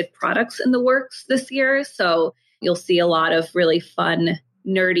formulated products in the works this year. So you'll see a lot of really fun,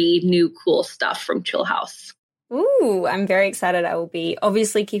 nerdy, new, cool stuff from Chillhouse. Ooh, I'm very excited. I will be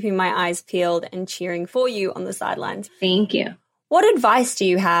obviously keeping my eyes peeled and cheering for you on the sidelines. Thank you. What advice do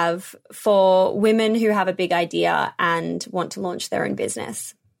you have for women who have a big idea and want to launch their own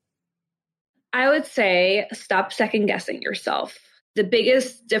business? I would say stop second guessing yourself. The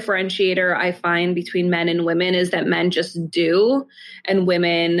biggest differentiator I find between men and women is that men just do, and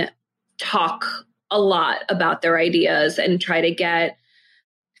women talk a lot about their ideas and try to get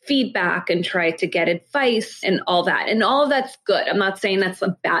feedback and try to get advice and all that. And all of that's good. I'm not saying that's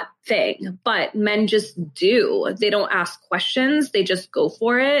a bad thing, but men just do. They don't ask questions. They just go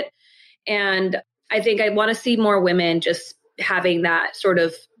for it. And I think I want to see more women just having that sort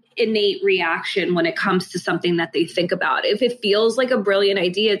of innate reaction when it comes to something that they think about. If it feels like a brilliant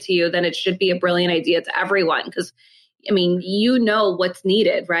idea to you, then it should be a brilliant idea to everyone. Because I mean, you know what's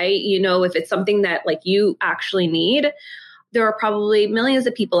needed, right? You know, if it's something that like you actually need, there are probably millions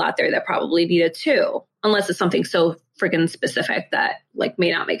of people out there that probably need it too, unless it's something so friggin' specific that like may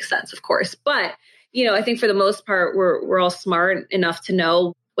not make sense, of course. But, you know, I think for the most part, we're all smart enough to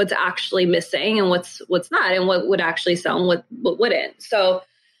know what's actually missing and what's not, and what would actually sell and what wouldn't. So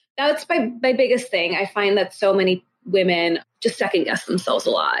that's my biggest thing. I find that so many women just second guess themselves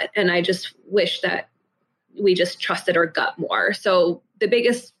a lot. And I just wish that we just trusted our gut more. So the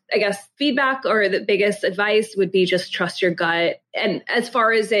biggest, I guess, feedback or the biggest advice would be just trust your gut. And as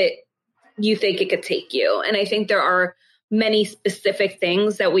far as you think it could take you. And I think there are many specific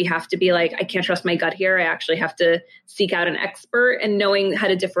things that we have to be like, I can't trust my gut here. I actually have to seek out an expert, and knowing how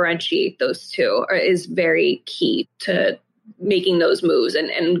to differentiate those two is very key to making those moves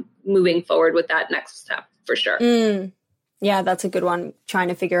and moving forward with that next step for sure. Yeah, that's a good one. Trying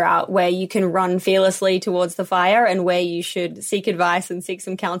to figure out where you can run fearlessly towards the fire and where you should seek advice and seek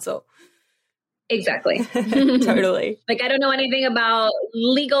some counsel. Exactly. Totally. Like, I don't know anything about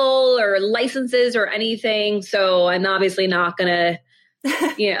legal or licenses or anything, so I'm obviously not going to,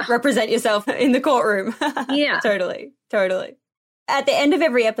 represent yourself in the courtroom. Yeah. Totally. At the end of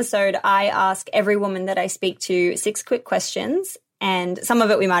every episode, I ask every woman that I speak to 6 quick questions, and some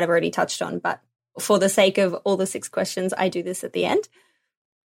of it we might have already touched on, but for the sake of all the 6 questions, I do this at the end.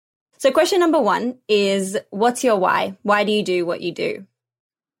 So question number 1 is, what's your why? Why do you do what you do?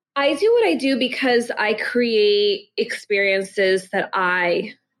 I do what I do because I create experiences that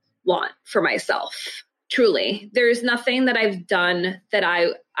I want for myself. Truly. There's nothing that I've done that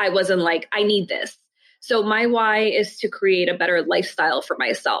I wasn't like, I need this. So my why is to create a better lifestyle for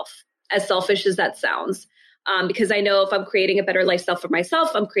myself, as selfish as that sounds. Because I know if I'm creating a better lifestyle for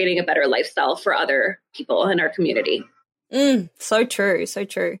myself, I'm creating a better lifestyle for other people in our community. So true. So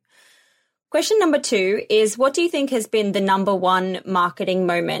true. Question number 2 is, what do you think has been the number 1 marketing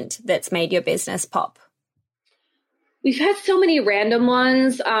moment that's made your business pop? We've had so many random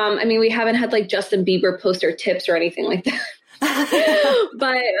ones. I mean, we haven't had like Justin Bieber poster tips or anything like that.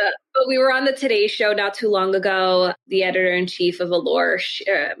 but we were on the Today Show not too long ago. The editor-in-chief of Allure,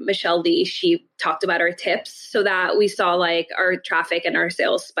 Michelle Lee, she talked about our tips so that we saw like our traffic and our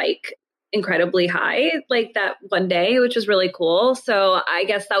sales spike incredibly high like that one day, which was really cool. So I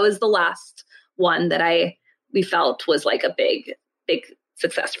guess that was the last one that we felt was like a big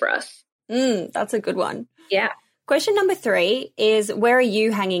success for us. That's a good one. Yeah. Question number 3 is, where are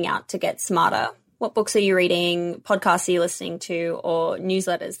you hanging out to get smarter? What books are you reading, podcasts are you listening to, or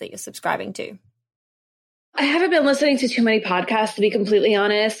newsletters that you're subscribing to? I haven't been listening to too many podcasts, to be completely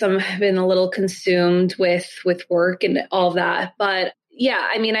honest. I've been a little consumed with work and all of that. But yeah,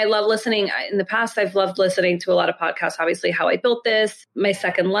 I mean, I love listening. In the past, I've loved listening to a lot of podcasts, obviously How I Built This, My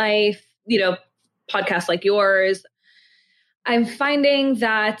Second Life, podcasts like yours. I'm finding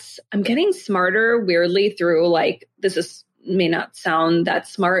that I'm getting smarter weirdly through like, may not sound that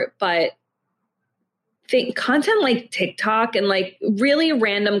smart, but content like TikTok and like really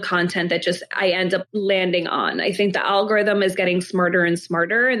random content that just I end up landing on. I think the algorithm is getting smarter and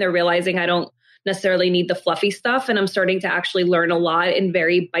smarter, and they're realizing I don't necessarily need the fluffy stuff. And I'm starting to actually learn a lot in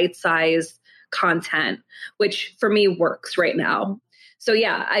very bite-sized content, which for me works right now. So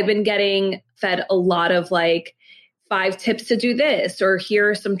yeah, I've been getting fed a lot of like 5 tips to do this, or here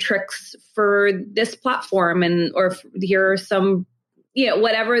are some tricks for this platform, or here are some,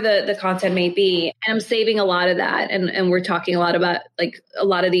 whatever the content may be. And I'm saving a lot of that. And we're talking a lot about like a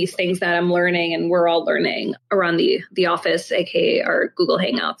lot of these things that I'm learning and we're all learning around the office, aka our Google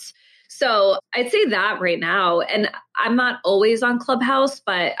Hangouts. So I'd say that right now. And I'm not always on Clubhouse,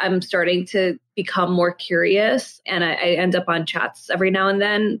 but I'm starting to become more curious. And I end up on chats every now and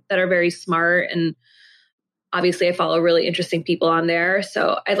then that are very smart. And obviously I follow really interesting people on there.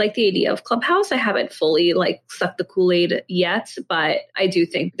 So I like the idea of Clubhouse. I haven't fully like sucked the Kool-Aid yet, but I do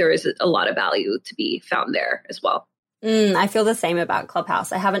think there is a lot of value to be found there as well. I feel the same about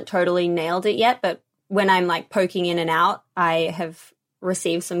Clubhouse. I haven't totally nailed it yet, but when I'm like poking in and out, I have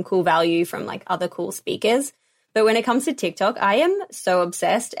received some cool value from like other cool speakers. But when it comes to TikTok, I am so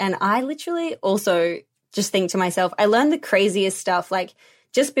obsessed. And I literally also just think to myself, I learned the craziest stuff. Like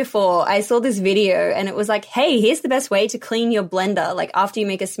just before I saw this video and it was like, hey, here's the best way to clean your blender. Like after you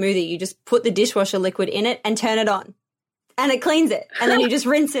make a smoothie, you just put the dishwasher liquid in it and turn it on. And it cleans it. And then you just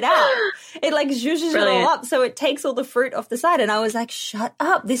rinse it out. It like zhuzhes it all up. So it takes all the fruit off the side. And I was like, shut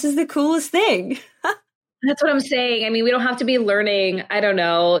up. This is the coolest thing. That's what I'm saying. I mean, we don't have to be learning, I don't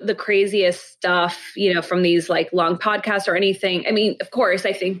know, the craziest stuff, from these like long podcasts or anything. I mean, of course,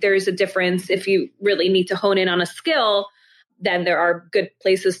 I think there's a difference if you really need to hone in on a skill, then there are good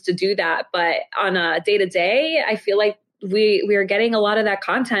places to do that. But on a day-to-day, I feel like we are getting a lot of that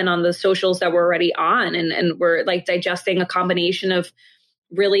content on the socials that we're already on. And we're like digesting a combination of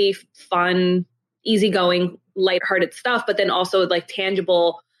really fun, easygoing, lighthearted stuff, but then also like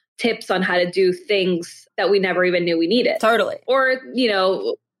tangible tips on how to do things that we never even knew we needed. Totally. Or,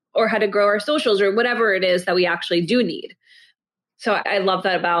 or how to grow our socials or whatever it is that we actually do need. So I love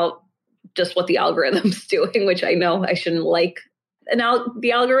that about just what the algorithm's doing, which I know I shouldn't like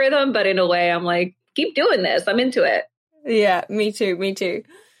the algorithm, but in a way I'm like, keep doing this. I'm into it. Yeah, me too. Me too.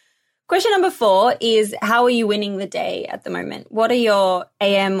 Question number 4 is, how are you winning the day at the moment? What are your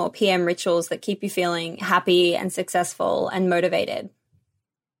AM or PM rituals that keep you feeling happy and successful and motivated?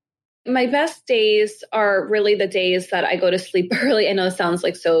 My best days are really the days that I go to sleep early. I know it sounds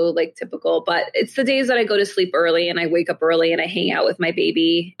like so like typical, but it's the days that I go to sleep early and I wake up early and I hang out with my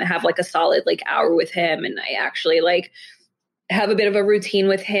baby. I have like a solid like hour with him, and I actually like have a bit of a routine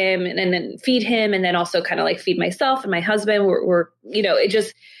with him and then feed him, and then also kind of like feed myself and my husband. We're it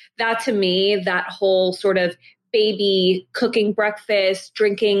just, that to me, that whole sort of baby cooking breakfast,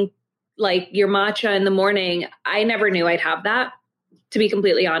 drinking like your matcha in the morning, I never knew I'd have that. To be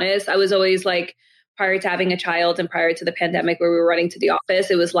completely honest, I was always like, prior to having a child and prior to the pandemic where we were running to the office,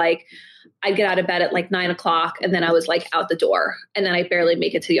 it was like, I'd get out of bed at like 9 o'clock and then I was like out the door and then I barely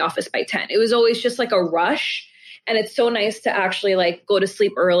make it to the office by 10. It was always just like a rush. And it's so nice to actually like go to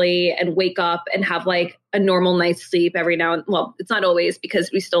sleep early and wake up and have like a normal night's sleep every now and well, it's not always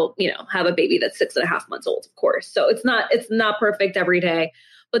because we still, have a baby that's 6.5 months old, of course. So it's not perfect every day.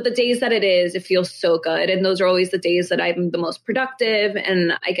 But the days that it is, it feels so good. And those are always the days that I'm the most productive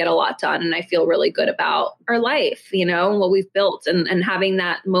and I get a lot done. And I feel really good about our life, and what we've built and having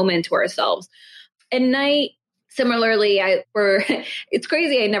that moment to ourselves. At night, similarly, it's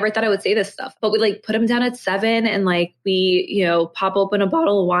crazy. I never thought I would say this stuff, but we like put him down at 7 and like we, pop open a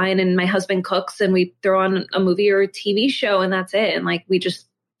bottle of wine and my husband cooks and we throw on a movie or a TV show and that's it. And like we just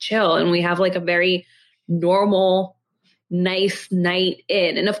chill and we have like a very normal, nice night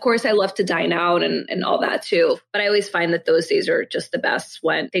in. And of course, I love to dine out and all that too. But I always find that those days are just the best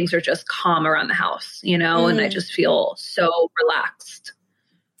when things are just calm around the house, and I just feel so relaxed.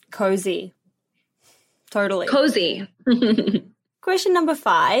 Cozy. Totally. Cozy. Question number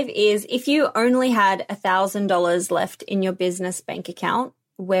 5 is, if you only had $1,000 left in your business bank account,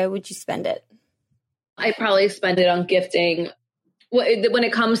 where would you spend it? I'd probably spend it on gifting. When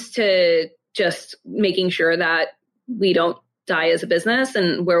it comes to just making sure that we don't die as a business,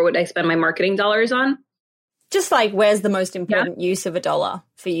 and where would I spend my marketing dollars on? Just like, where's the most important use of $1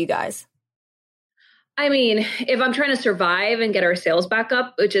 for you guys? I mean, if I'm trying to survive and get our sales back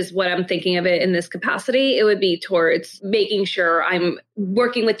up, which is what I'm thinking of it in this capacity, it would be towards making sure I'm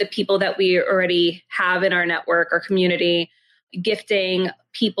working with the people that we already have in our network, our community, gifting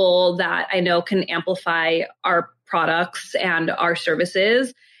people that I know can amplify our products and our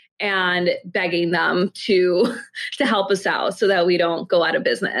services, and begging them to help us out so that we don't go out of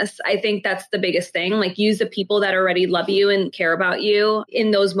business. I think that's the biggest thing. Like, use the people that already love you and care about you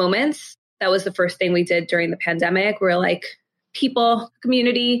in those moments. That was the first thing we did during the pandemic. We're like, people,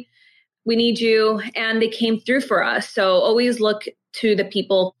 community, we need you. And they came through for us. So always look to the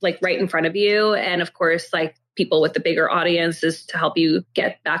people like right in front of you. And of course, like people with the bigger audiences to help you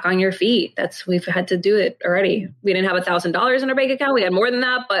get back on your feet. We've had to do it already. We didn't have $1,000 in our bank account. We had more than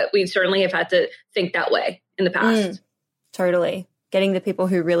that, but we certainly have had to think that way in the past. Totally. Getting the people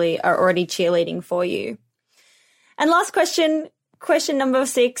who really are already cheerleading for you. And last question number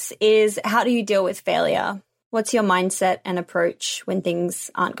 6 is, how do you deal with failure? What's your mindset and approach when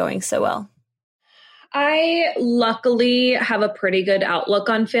things aren't going so well? I luckily have a pretty good outlook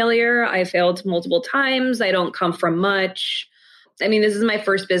on failure. I failed multiple times. I don't come from much. I mean, this is my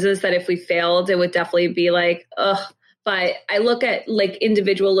first business that if we failed, it would definitely be like, ugh. But I look at like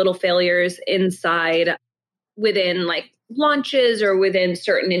individual little failures inside within like launches or within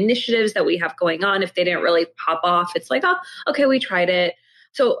certain initiatives that we have going on. If they didn't really pop off, it's like, oh, okay, we tried it.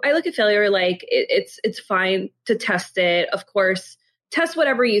 So I look at failure like it's fine to test it. Of course, test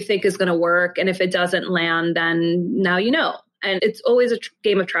whatever you think is going to work. And if it doesn't land, then now you know. And it's always a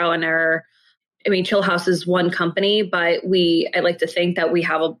game of trial and error. I mean, Chillhouse is one company, but I like to think that we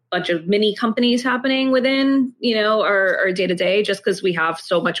have a bunch of mini companies happening within, our day-to-day, just because we have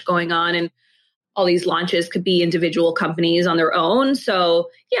so much going on, and all these launches could be individual companies on their own. So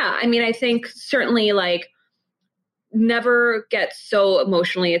yeah, I mean, I think certainly like never get so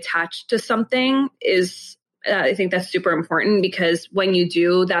emotionally attached to something is, I think that's super important, because when you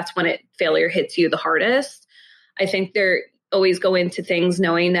do, that's when failure hits you the hardest. I think they're always go into things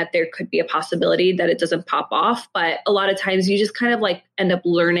knowing that there could be a possibility that it doesn't pop off. But a lot of times you just kind of like end up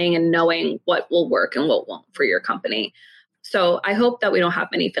learning and knowing what will work and what won't for your company. So I hope that we don't have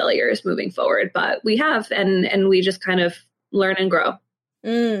many failures moving forward, but we have, and we just kind of learn and grow.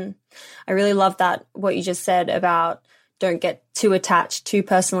 I really love that, what you just said about don't get too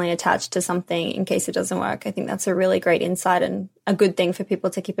personally attached to something in case it doesn't work. I think that's a really great insight and a good thing for people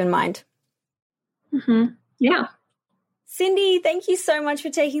to keep in mind. Mm-hmm. Yeah. Cyndi, thank you so much for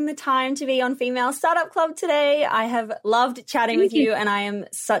taking the time to be on Female Startup Club today. I have loved chatting with you, and I am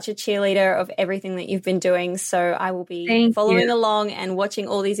such a cheerleader of everything that you've been doing. So I will be following along and watching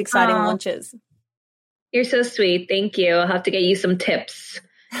all these exciting launches. You're so sweet. Thank you. I'll have to get you some tips.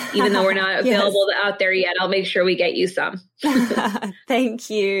 Even though we're not available out there yet, I'll make sure we get you some. Thank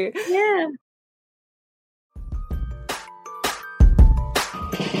you. Yeah.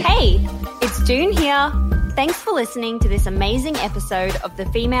 Hey, it's June here. Thanks for listening to this amazing episode of the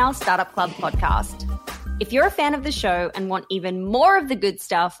Female Startup Club podcast. If you're a fan of the show and want even more of the good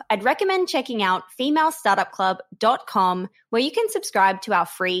stuff, I'd recommend checking out femalestartupclub.com, where you can subscribe to our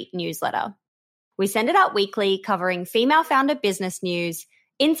free newsletter. We send it out weekly, covering female founder business news,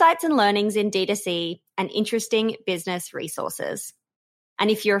 insights and learnings in D2C, and interesting business resources. And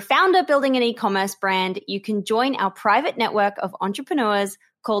if you're a founder building an e-commerce brand, you can join our private network of entrepreneurs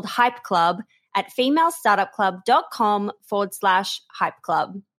called Hype Club at femalestartupclub.com/Hype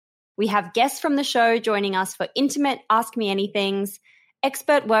Club. We have guests from the show joining us for intimate Ask Me Anythings,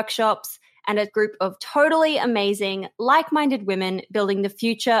 expert workshops, and a group of totally amazing, like-minded women building the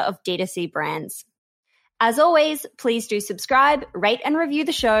future of D2C brands. As always, please do subscribe, rate and review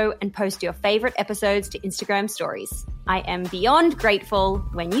the show, and post your favorite episodes to Instagram stories. I am beyond grateful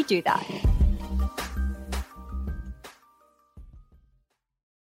when you do that.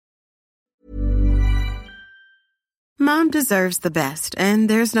 Mom deserves the best, and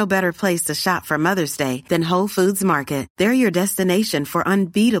there's no better place to shop for Mother's Day than Whole Foods Market. They're your destination for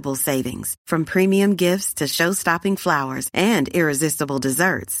unbeatable savings, from premium gifts to show-stopping flowers and irresistible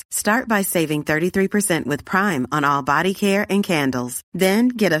desserts. Start by saving 33% with Prime on all body care and candles. Then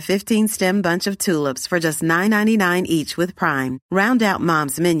get a 15-stem bunch of tulips for just $9.99 each with Prime. Round out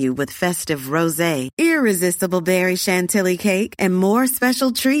Mom's menu with festive rosé, irresistible berry chantilly cake, and more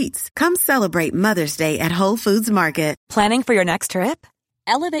special treats. Come celebrate Mother's Day at Whole Foods Market. Planning for your next trip?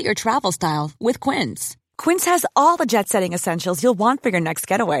 Elevate your travel style with Quince. Quince has all the jet-setting essentials you'll want for your next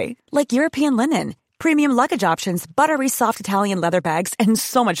getaway, like European linen, premium luggage options, buttery soft Italian leather bags, and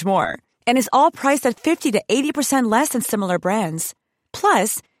so much more. And is all priced at 50 to 80% less than similar brands.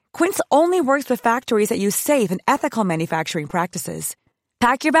 Plus, Quince only works with factories that use safe and ethical manufacturing practices.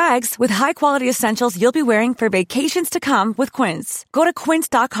 Pack your bags with high-quality essentials you'll be wearing for vacations to come with Quince. Go to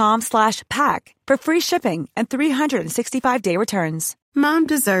quince.com/pack for free shipping and 365-day returns. Mom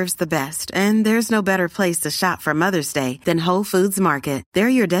deserves the best, and there's no better place to shop for Mother's Day than Whole Foods Market. They're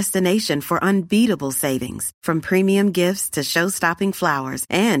your destination for unbeatable savings, from premium gifts to show-stopping flowers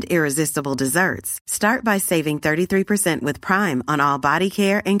and irresistible desserts. Start by saving 33% with Prime on all body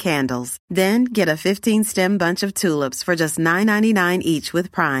care and candles. Then get a 15-stem bunch of tulips for just $9.99 each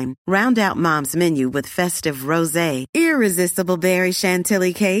with Prime. Round out Mom's menu with festive rosé, irresistible berry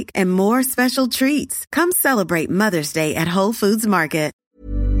chantilly cake, and more special treats. Come celebrate Mother's Day at Whole Foods Market.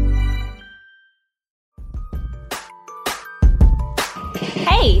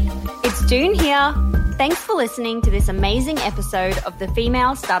 Hey, it's June here. Thanks for listening to this amazing episode of the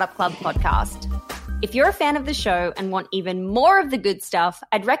Female Startup Club podcast. If you're a fan of the show and want even more of the good stuff,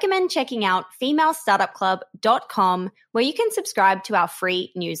 I'd recommend checking out femalestartupclub.com, where you can subscribe to our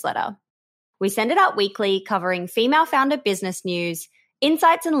free newsletter. We send it out weekly, covering female founder business news,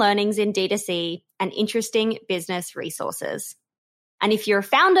 insights and learnings in D2C, and interesting business resources. And if you're a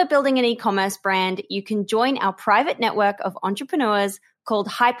founder building an e-commerce brand, you can join our private network of entrepreneurs called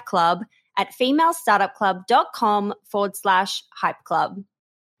Hype Club at femalestartupclub.com/Hype Club.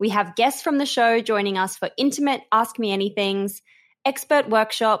 We have guests from the show joining us for intimate Ask Me Anythings, expert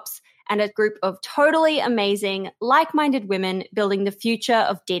workshops, and a group of totally amazing, like-minded women building the future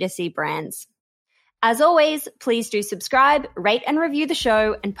of D2C brands. As always, please do subscribe, rate and review the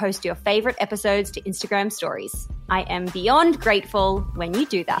show, and post your favorite episodes to Instagram stories. I am beyond grateful when you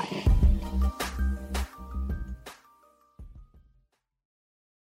do that.